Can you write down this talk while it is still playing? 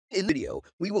In the video,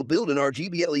 we will build an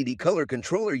RGB LED color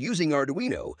controller using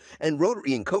Arduino and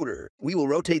Rotary Encoder. We will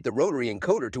rotate the rotary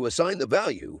encoder to assign the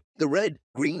value. The red,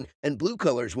 green, and blue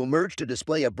colors will merge to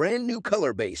display a brand new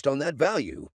color based on that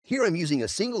value. Here I'm using a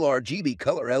single RGB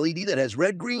color LED that has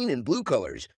red, green, and blue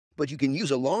colors, but you can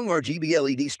use a long RGB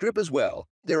LED strip as well.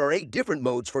 There are 8 different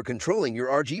modes for controlling your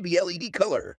RGB LED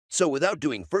color. So without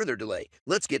doing further delay,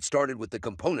 let's get started with the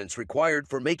components required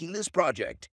for making this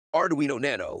project. Arduino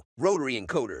Nano, rotary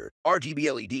encoder, RGB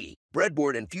LED,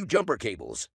 breadboard, and few jumper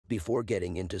cables. Before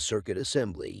getting into circuit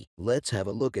assembly, let's have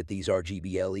a look at these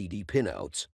RGB LED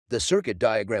pinouts. The circuit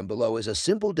diagram below is a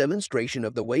simple demonstration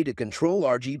of the way to control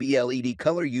RGB LED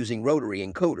color using rotary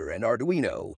encoder and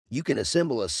Arduino. You can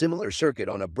assemble a similar circuit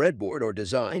on a breadboard or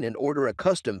design and order a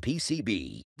custom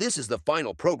PCB. This is the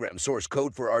final program source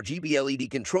code for RGB LED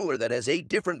controller that has 8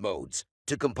 different modes.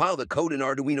 To compile the code in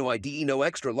Arduino IDE, no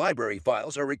extra library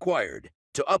files are required.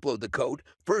 To upload the code,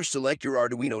 first select your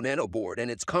Arduino Nano board and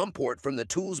its COM port from the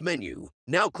Tools menu.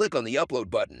 Now click on the Upload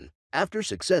button. After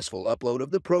successful upload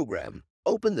of the program,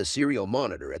 open the serial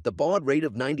monitor at the baud rate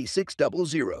of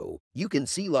 9600. You can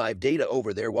see live data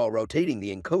over there while rotating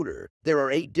the encoder. There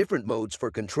are 8 different modes for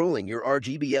controlling your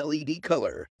RGB LED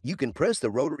color. You can press the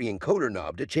rotary encoder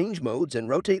knob to change modes and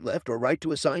rotate left or right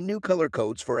to assign new color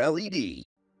codes for LED.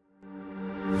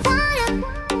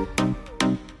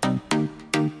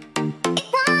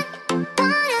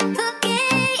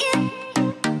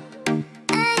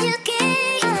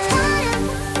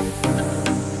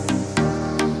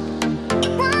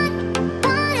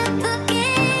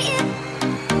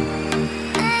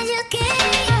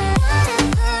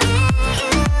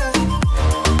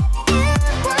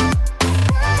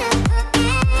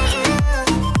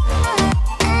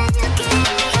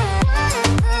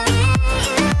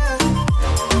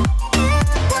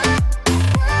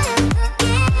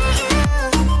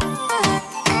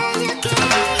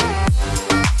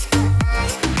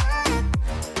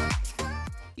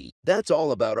 That's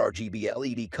all about RGB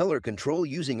LED color control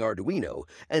using Arduino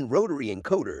and rotary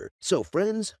encoder. So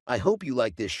friends, I hope you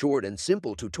like this short and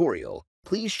simple tutorial.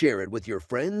 Please share it with your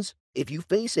friends. If you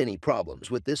face any problems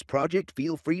with this project,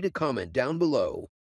 feel free to comment down below.